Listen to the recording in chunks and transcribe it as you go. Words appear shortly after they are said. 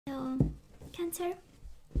So, Cancer,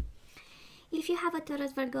 if you have a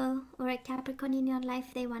Taurus, Virgo, or a Capricorn in your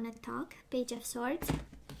life, they want to talk. Page of Swords.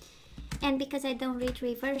 And because I don't read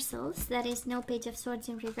reversals, there is no Page of Swords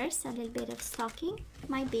in reverse. A little bit of stalking,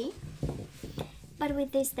 might be. But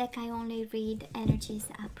with this deck, I only read energies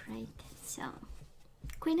upright. So,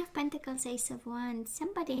 Queen of Pentacles, Ace of Wands.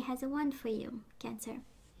 Somebody has a wand for you, Cancer.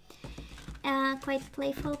 Quite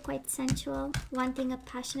playful, quite sensual, wanting a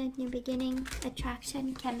passionate new beginning,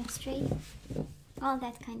 attraction, chemistry, all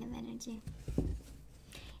that kind of energy.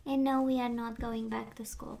 And no, we are not going back to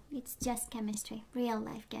school. It's just chemistry, real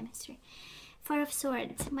life chemistry. Four of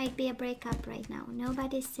Swords might be a breakup right now.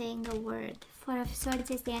 Nobody's saying a word. Four of Swords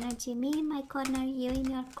is the energy, me in my corner, you in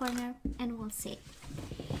your corner, and we'll see.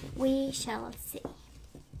 We shall see.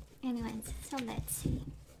 Anyways, so let's see.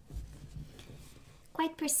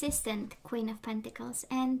 Quite persistent, Queen of Pentacles,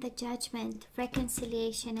 and the Judgment,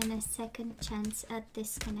 reconciliation, and a second chance at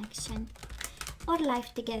this connection or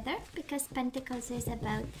life together, because Pentacles is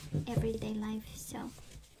about everyday life. So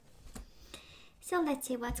let's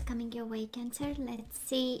see what's coming your way, Cancer. Let's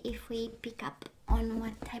see if we pick up on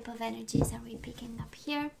what type of energies are we picking up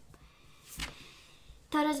here.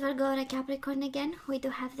 Taurus, Virgo, or Capricorn again. We do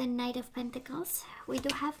have the Knight of Pentacles. We do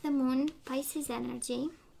have the Moon, Pisces energy.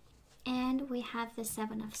 And we have the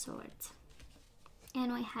Seven of Swords.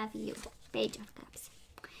 And we have you, Page of Cups.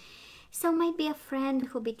 So might be a friend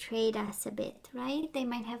who betrayed us a bit, right? They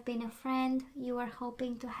might have been a friend. You were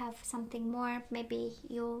hoping to have something more. Maybe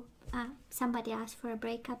you, somebody asked for a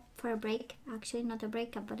break. Actually, not a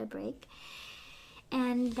breakup, but a break.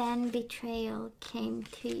 And then betrayal came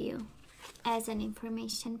to you as an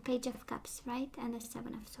information. Page of Cups, right? And the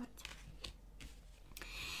Seven of Swords.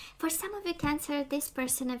 For some of you, Cancer, this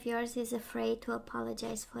person of yours is afraid to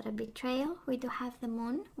apologize for a betrayal. We do have the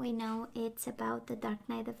Moon. We know it's about the dark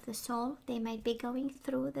night of the soul. They might be going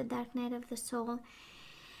through the dark night of the soul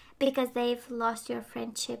because they've lost your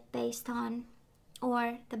friendship based on,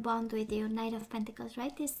 or the bond with you. Knight of Pentacles,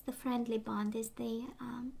 right? Is the friendly bond, is the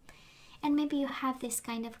and maybe you have this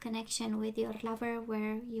kind of connection with your lover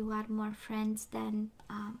where you are more friends than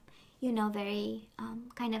you know, very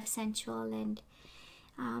kind of sensual and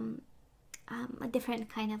a different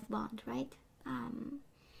kind of bond, right?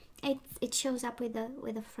 It shows up with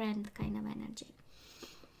a friend kind of energy.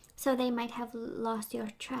 So they might have lost your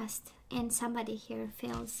trust, and somebody here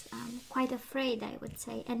feels quite afraid, I would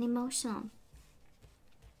say, and emotional,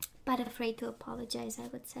 but afraid to apologize, I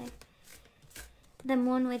would say. The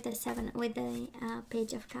Moon with the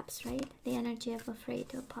Page of Cups, right? The energy of afraid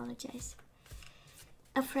to apologize,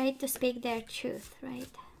 afraid to speak their truth,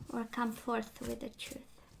 right? Or come forth with the truth.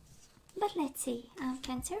 But let's see,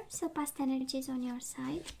 Cancer. So past energies on your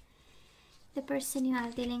side, the person you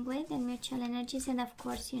are dealing with, and mutual energies, and of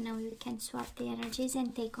course, you know, you can swap the energies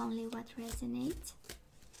and take only what resonates.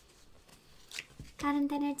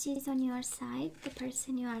 Current energies on your side, the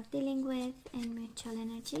person you are dealing with, and mutual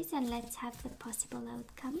energies, and let's have the possible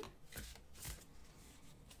outcome.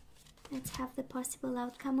 Let's have the possible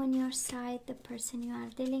outcome on your side, the person you are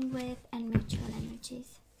dealing with, and mutual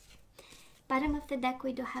energies. Bottom of the deck,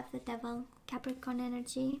 we do have the Devil, Capricorn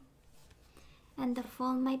energy, and the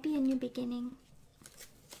Fool might be a new beginning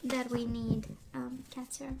that we need,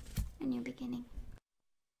 Cancer, a new beginning.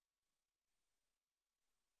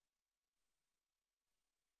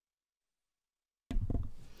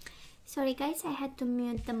 Sorry guys, I had to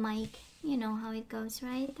mute the mic. You know how it goes,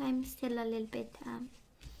 right? I'm still a little bit...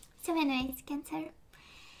 So anyways, Cancer,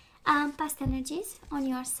 past energies on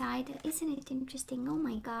your side. Isn't it interesting? Oh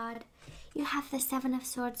my god. You have the Seven of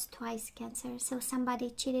Swords twice, Cancer. So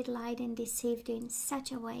somebody cheated, lied, and deceived you in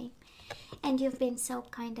such a way. And you've been so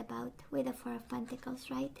kind about with the Four of Pentacles,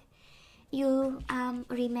 right? You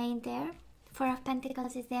remain there. Four of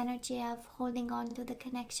Pentacles is the energy of holding on to the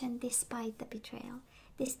connection despite the betrayal,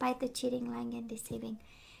 despite the cheating, lying, and deceiving,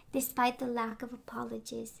 despite the lack of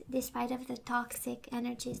apologies, despite of the toxic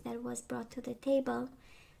energies that was brought to the table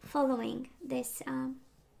following this,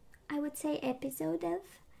 I would say, episode of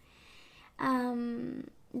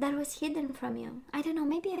that was hidden from you. I don't know,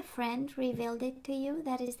 maybe a friend revealed it to you.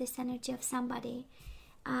 That is this energy of somebody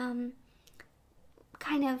kind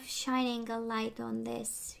of shining a light on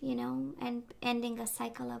this, you know, and ending a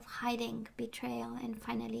cycle of hiding, betrayal, and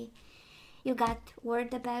finally you got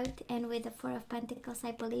word about. And with the Four of Pentacles,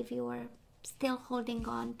 I believe you were still holding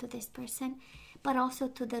on to this person, but also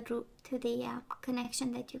to the root, to the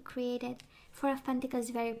connection that you created. Four of Pentacles is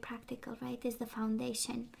very practical, right? Is the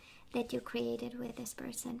foundation that you created with this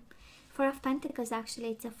person. Four of Pentacles,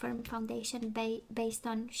 actually, it's a firm foundation based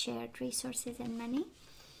on shared resources and money.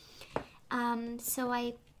 So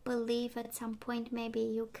I believe at some point maybe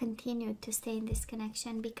you continued to stay in this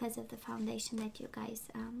connection because of the foundation that you guys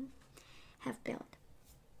have built.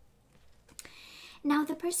 Now,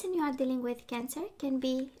 the person you are dealing with, Cancer, can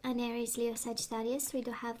be an Aries, Leo, Sagittarius. We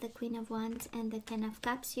do have the Queen of Wands and the Ten of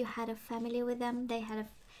Cups. You had a family with them.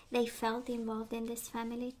 They felt involved in this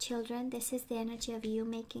family. Children, this is the energy of you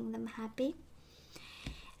making them happy.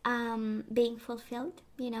 Being fulfilled,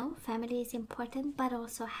 you know, family is important, but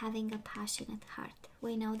also having a passionate heart.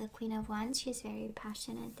 We know the Queen of Wands, she's very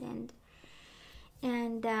passionate and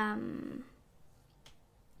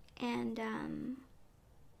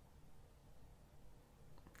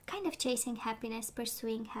kind of chasing happiness,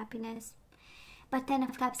 pursuing happiness. But Ten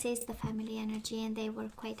of Cups is the family energy, and they were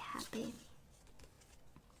quite happy.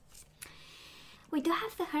 We do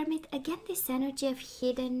have the Hermit. Again, this energy of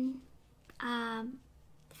hidden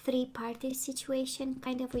three-party situation.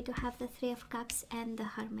 Kind of, we do have the Three of Cups and the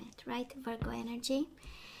Hermit, right? Virgo energy.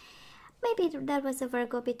 Maybe there was a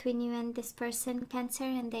Virgo between you and this person, Cancer,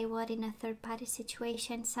 and they were in a third-party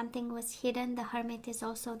situation. Something was hidden. The Hermit is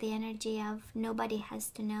also the energy of nobody has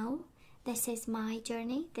to know. This is my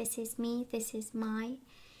journey. This is me. This is my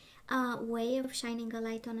way of shining a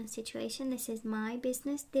light on a situation. This is my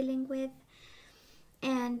business dealing with.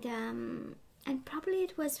 And probably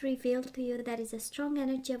it was revealed to you that is a strong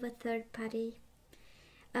energy of a third party,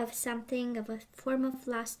 of something, of a form of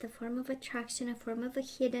lust, a form of attraction, a form of a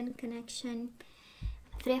hidden connection.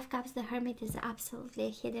 Three of Cups, the Hermit, is absolutely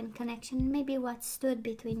a hidden connection. Maybe what stood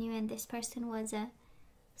between you and this person was a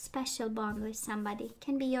special bond with somebody.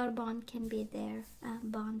 Can be your bond, can be their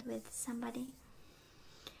bond with somebody.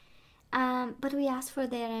 But we asked for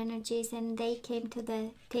their energies, and they came to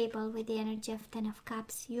the table with the energy of Ten of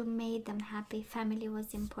Cups. You made them happy. Family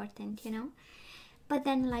was important, you know. But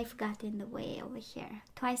then life got in the way over here.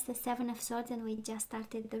 Twice the Seven of Swords, and we just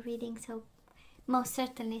started the reading. So most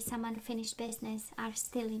certainly some unfinished business are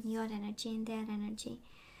still in your energy, in their energy.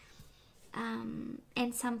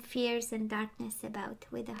 And some fears and darkness about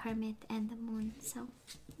with the Hermit and the Moon. So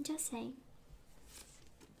just saying.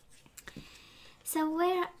 So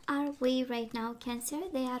where are we right now, Cancer?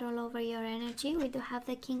 They are all over your energy. We do have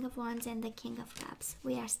the King of Wands and the King of Cups.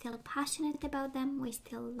 We are still passionate about them. We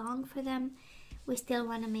still long for them. We still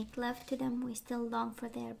want to make love to them. We still long for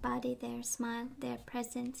their body, their smile, their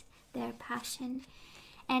presence, their passion.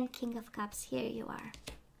 And King of Cups, here you are.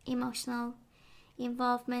 Emotional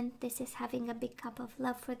involvement. This is having a big cup of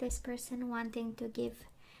love for this person, wanting to give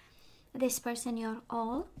this person your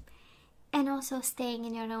all. And also staying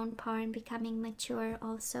in your own power and becoming mature,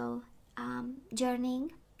 also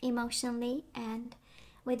journeying emotionally, and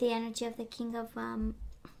with the energy of the King of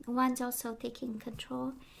Wands also taking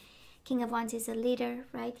control. King of Wands is a leader,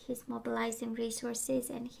 right? He's mobilizing resources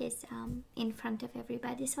and he's in front of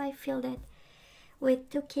everybody. So I feel that with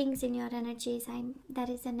two kings in your energies, that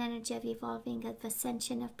is an energy of evolving, of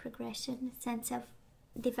ascension, of progression, a sense of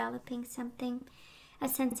developing something, a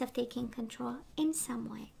sense of taking control in some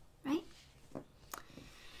way, right?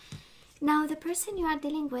 Now, the person you are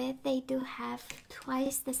dealing with, they do have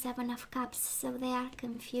twice the Seven of Cups, so they are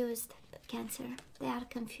confused, Cancer. They are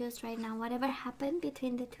confused right now. Whatever happened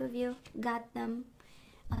between the two of you got them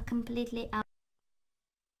completely out.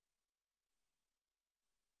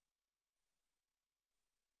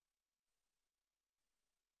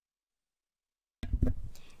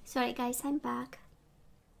 Sorry guys, I'm back.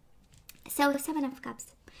 So, Seven of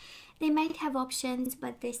Cups. They might have options,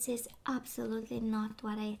 but this is absolutely not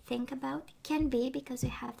what I think about. Can be, because we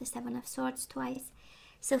have the Seven of Swords twice.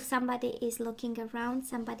 So somebody is looking around,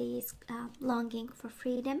 somebody is longing for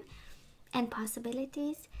freedom and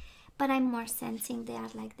possibilities. But I'm more sensing they are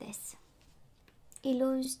like this.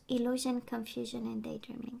 Illusion, confusion, and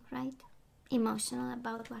daydreaming, right? Emotional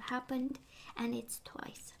about what happened, and it's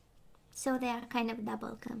twice. So they are kind of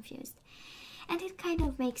double confused. And it kind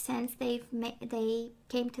of makes sense. They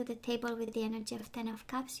came to the table with the energy of Ten of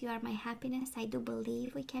Cups. You are my happiness. I do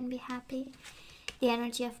believe we can be happy. The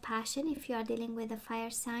energy of passion, if you are dealing with a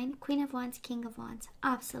fire sign. Queen of Wands, King of Wands.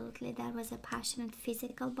 Absolutely, that was a passionate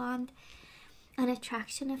physical bond. An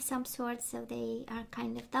attraction of some sort. So they are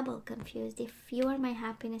kind of double confused. If you are my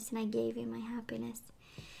happiness and I gave you my happiness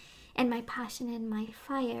and my passion and my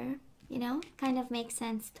fire, you know, kind of makes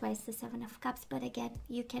sense. Twice the Seven of Cups. But again,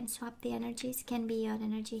 you can swap the energies. Can be your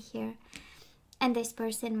energy here. And this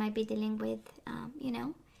person might be dealing with, you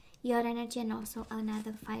know, your energy and also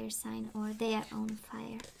another fire sign or their own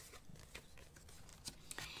fire.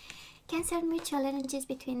 Cancer, mutual energies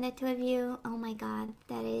between the two of you. Oh my God,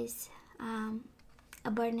 that is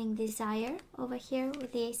a burning desire over here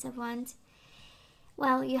with the Ace of Wands.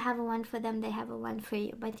 Well, you have a one for them, they have a one for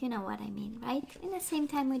you, but you know what I mean, right? In the same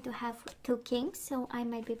time, we do have two kings, so I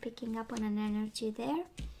might be picking up on an energy there.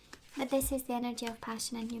 But this is the energy of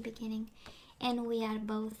passion and new beginning, and we are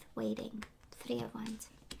both waiting. Three of Wands.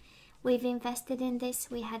 We've invested in this.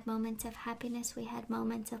 We had moments of happiness. We had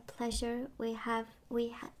moments of pleasure. We had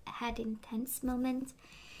intense moments,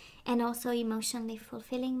 and also emotionally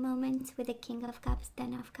fulfilling moments with the King of Cups,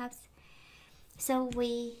 Ten of Cups. So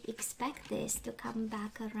we expect this to come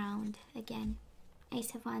back around again.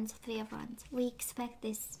 Ace of Wands, Three of Wands. We expect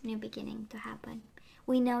this new beginning to happen.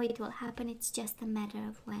 We know it will happen. It's just a matter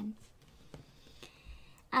of when.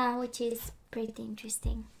 Which is pretty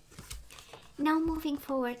interesting. Now moving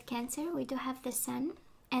forward, Cancer, we do have the Sun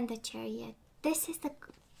and the Chariot. This is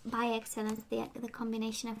by excellence, the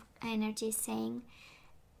combination of energies saying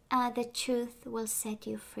the truth will set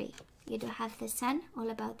you free. You do have the Sun, all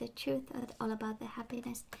about the truth, all about the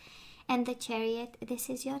happiness. And the Chariot, this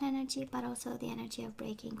is your energy, but also the energy of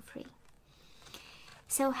breaking free.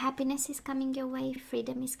 So happiness is coming your way,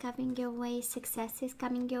 freedom is coming your way, success is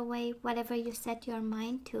coming your way, whatever you set your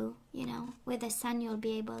mind to, you know, with the Sun you'll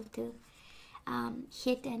be able to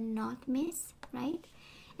hit and not miss, right?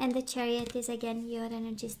 And the Chariot is again your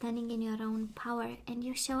energy standing in your own power, and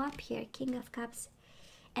you show up here, King of Cups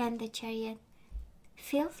and the Chariot.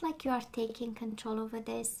 Feels like you are taking control over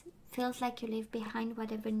this, feels like you leave behind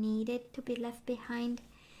whatever needed to be left behind.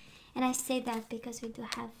 And I say that because we do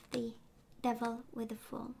have the Devil with the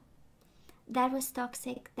Fool. That was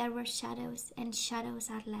toxic, there were shadows, and shadows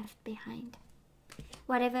are left behind.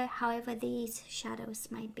 However these shadows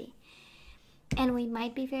might be. And we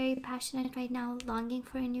might be very passionate right now, longing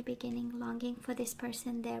for a new beginning, longing for this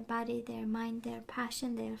person, their body, their mind, their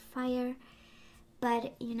passion, their fire.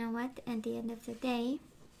 But you know what? At the end of the day,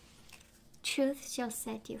 truth shall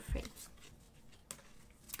set you free.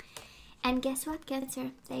 And guess what,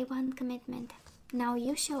 Cancer? They want commitment. Now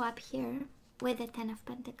you show up here with the Ten of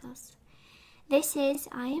Pentacles. This is,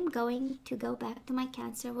 I am going to go back to my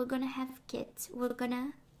Cancer. We're going to have kids. We're going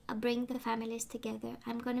to bring the families together.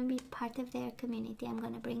 I'm going to be part of their community. I'm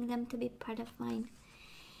going to bring them to be part of mine.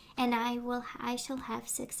 And I shall have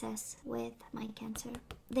success with my Cancer.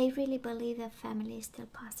 They really believe that family is still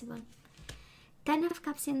possible. Ten of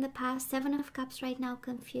Cups in the past, Seven of Cups right now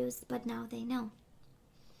confused, but now they know.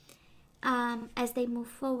 As they move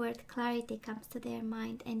forward, clarity comes to their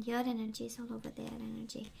mind, and your energy is all over their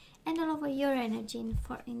energy, and all over your energy in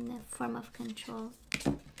the form of control.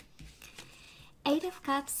 Eight of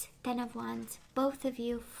Cups, Ten of Wands, both of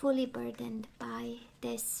you fully burdened by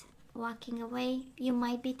this walking away. You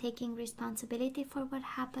might be taking responsibility for what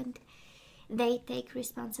happened. They take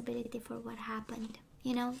responsibility for what happened.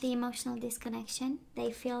 You know, the emotional disconnection,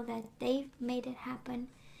 they feel that they made it happen.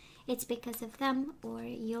 It's because of them, or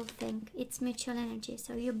you'll think it's mutual energy,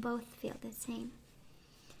 so you both feel the same.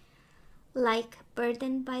 Like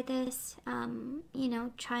burdened by this, you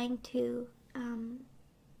know, trying to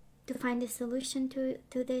find a solution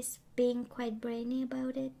to this, being quite brainy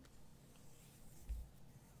about it.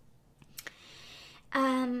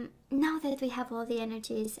 Now that we have all the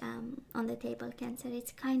energies on the table, Cancer,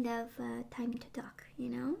 it's kind of time to talk, you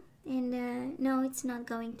know. And no, it's not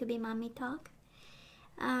going to be mommy talk.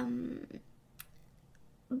 But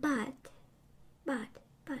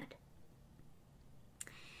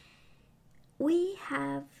we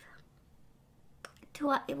have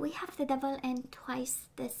the Devil and twice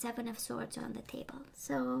the Seven of Swords on the table.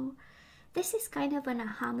 So this is kind of an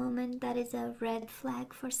aha moment. That is a red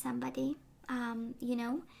flag for somebody, you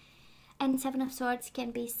know. And Seven of Swords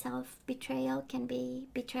can be self-betrayal, can be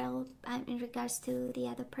betrayal in regards to the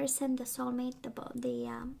other person, the soulmate,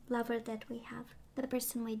 the lover that we have, the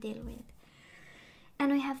person we deal with.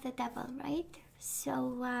 And we have the Devil, right?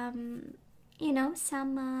 So, you know,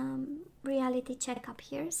 some reality check up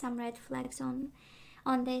here, some red flags on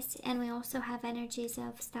this. And we also have energies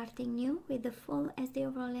of starting new with the Fool as the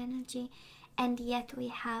overall energy. And yet we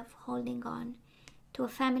have holding on to a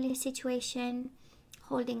family situation,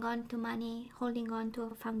 holding on to money, holding on to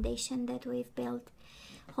a foundation that we've built,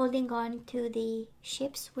 holding on to the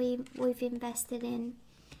ships we've invested in.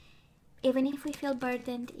 Even if we feel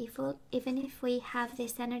burdened, even if we have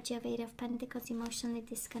this energy of Eight of Pentacles emotionally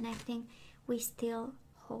disconnecting, we still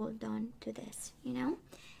hold on to this, you know.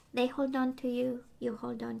 They hold on to you, you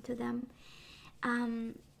hold on to them.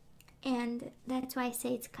 And that's why I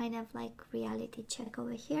say it's kind of like reality check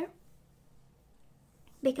over here.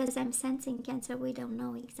 Because I'm sensing, Cancer, we don't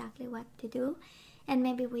know exactly what to do. And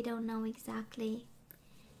maybe we don't know exactly,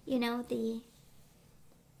 you know, the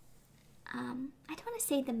I don't want to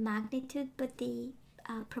say the magnitude, but the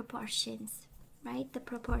proportions right? The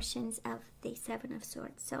proportions of the Seven of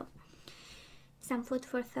Swords. So some food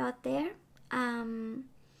for thought there. And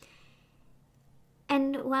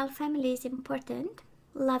while family is important,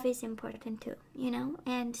 love is important too, you know,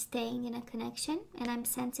 and staying in a connection. And I'm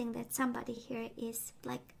sensing that somebody here is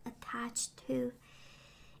like attached to,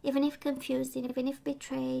 even if confused, even if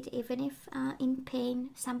betrayed, even if in pain,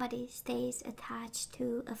 somebody stays attached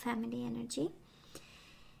to a family energy.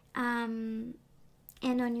 And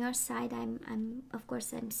on your side, I'm of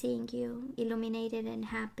course I'm seeing you illuminated and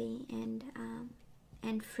happy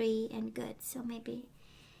and free and good. So maybe,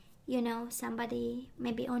 you know, somebody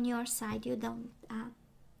maybe on your side, you don't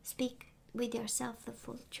speak with yourself the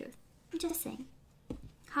full truth. I'm just saying,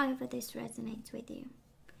 however this resonates with you,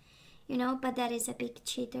 you know. But there is a big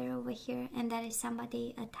cheater over here, and that is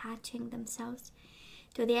somebody attaching themselves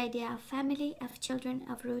to the idea of family, of children,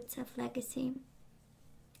 of roots, of legacy.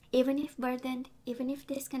 Even if burdened, even if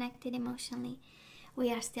disconnected emotionally,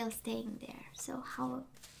 we are still staying there. So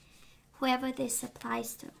whoever this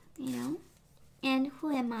applies to, you know. And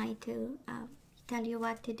who am I to tell you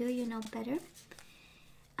what to do? You know better.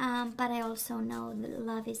 But I also know that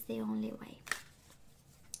love is the only way.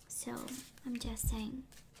 So I'm just saying.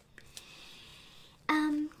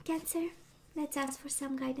 Cancer, let's ask for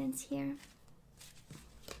some guidance here.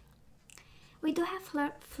 We do have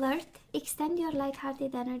flirt. Extend your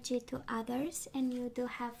light-hearted energy to others, and you do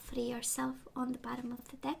have free yourself on the bottom of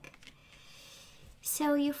the deck.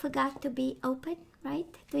 So you forgot to be open, right?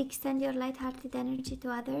 To extend your light-hearted energy to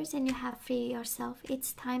others, and you have free yourself.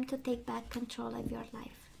 It's time to take back control of your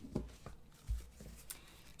life.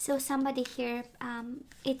 So somebody here,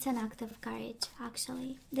 it's an act of courage,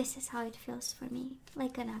 actually. This is how it feels for me,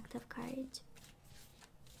 like an act of courage.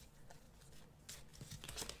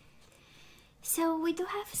 So we do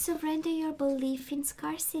have surrender your belief in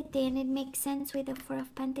scarcity, and it makes sense with the Four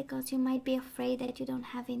of Pentacles. You might be afraid that you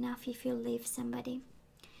don't have enough if you leave somebody.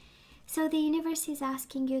 So the universe is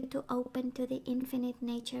asking you to open to the infinite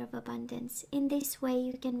nature of abundance. In this way,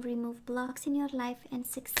 you can remove blocks in your life and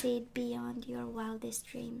succeed beyond your wildest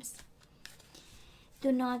dreams.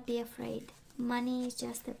 Do not be afraid. Money is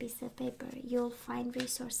just a piece of paper. You'll find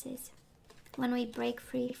resources. When we break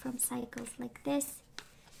free from cycles like this,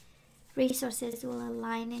 resources will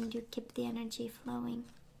align and you keep the energy flowing.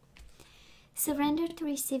 Surrender to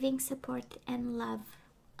receiving support and love.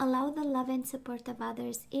 Allow the love and support of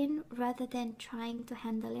others in rather than trying to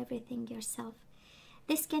handle everything yourself.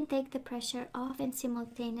 This can take the pressure off and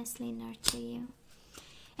simultaneously nurture you.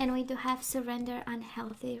 And we do have surrender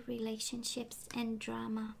unhealthy relationships and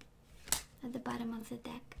drama at the bottom of the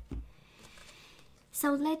deck.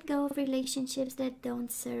 So let go of relationships that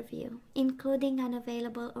don't serve you, including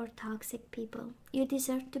unavailable or toxic people. You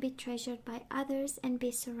deserve to be treasured by others and be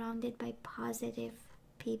surrounded by positive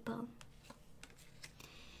people.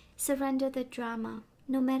 Surrender the drama.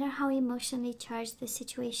 No matter how emotionally charged the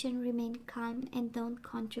situation, remain calm and don't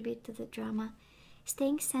contribute to the drama.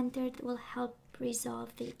 Staying centered will help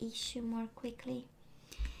resolve the issue more quickly.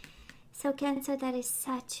 So Cancer, that is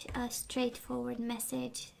such a straightforward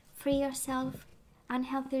message. Free yourself.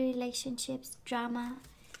 Unhealthy relationships, drama,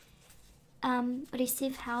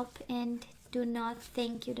 receive help, and do not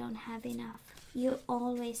think you don't have enough. You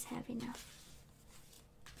always have enough.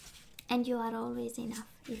 And you are always enough,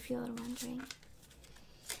 if you are wondering.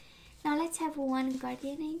 Now let's have one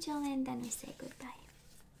guardian angel and then we say goodbye.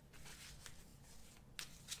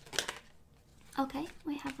 Okay,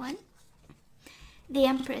 we have one. The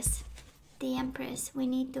Empress. The Empress, we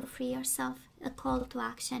need to free yourself, a call to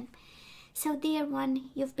action. So dear one,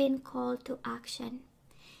 you've been called to action.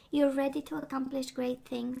 You're ready to accomplish great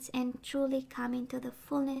things and truly come into the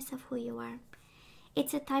fullness of who you are.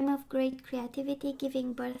 It's a time of great creativity,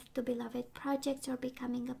 giving birth to beloved projects or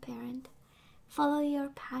becoming a parent. Follow your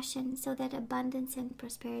passion so that abundance and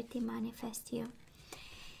prosperity manifest you.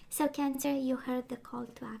 So Cancer, you heard the call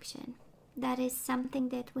to action. That is something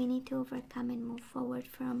that we need to overcome and move forward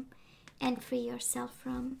from and free yourself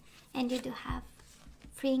from. And you do have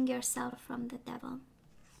freeing yourself from the devil,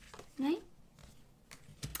 right?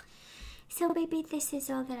 So baby, this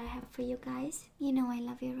is all that I have for you guys. You know I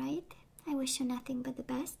love you, right? I wish you nothing but the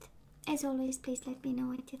best. As always, please let me know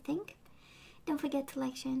what you think. Don't forget to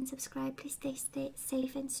like, share and subscribe. Please stay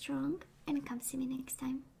safe and strong, and come see me next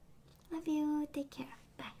time. Love you. Take care.